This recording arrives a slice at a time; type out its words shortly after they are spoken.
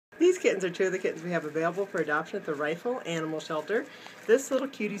These kittens are two of the kittens we have available for adoption at the Rifle Animal Shelter. This little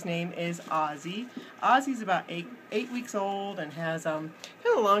cutie's name is Ozzie. Ozzie's about eight weeks old and has kind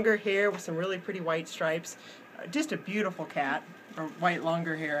of longer hair with some really pretty white stripes. Just a beautiful cat, or white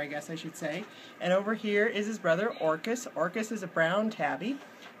longer hair I guess I should say. And over here is his brother Orchis. Orchis is a brown tabby.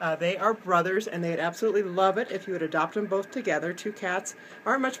 They are brothers and they'd absolutely love it if you would adopt them both together. Two cats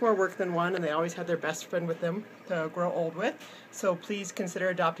aren't much more work than one, and they always have their best friend with them to grow old with. So please consider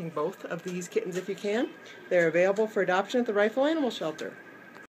adopting both of these kittens if you can. They're available for adoption at the Rifle Animal Shelter.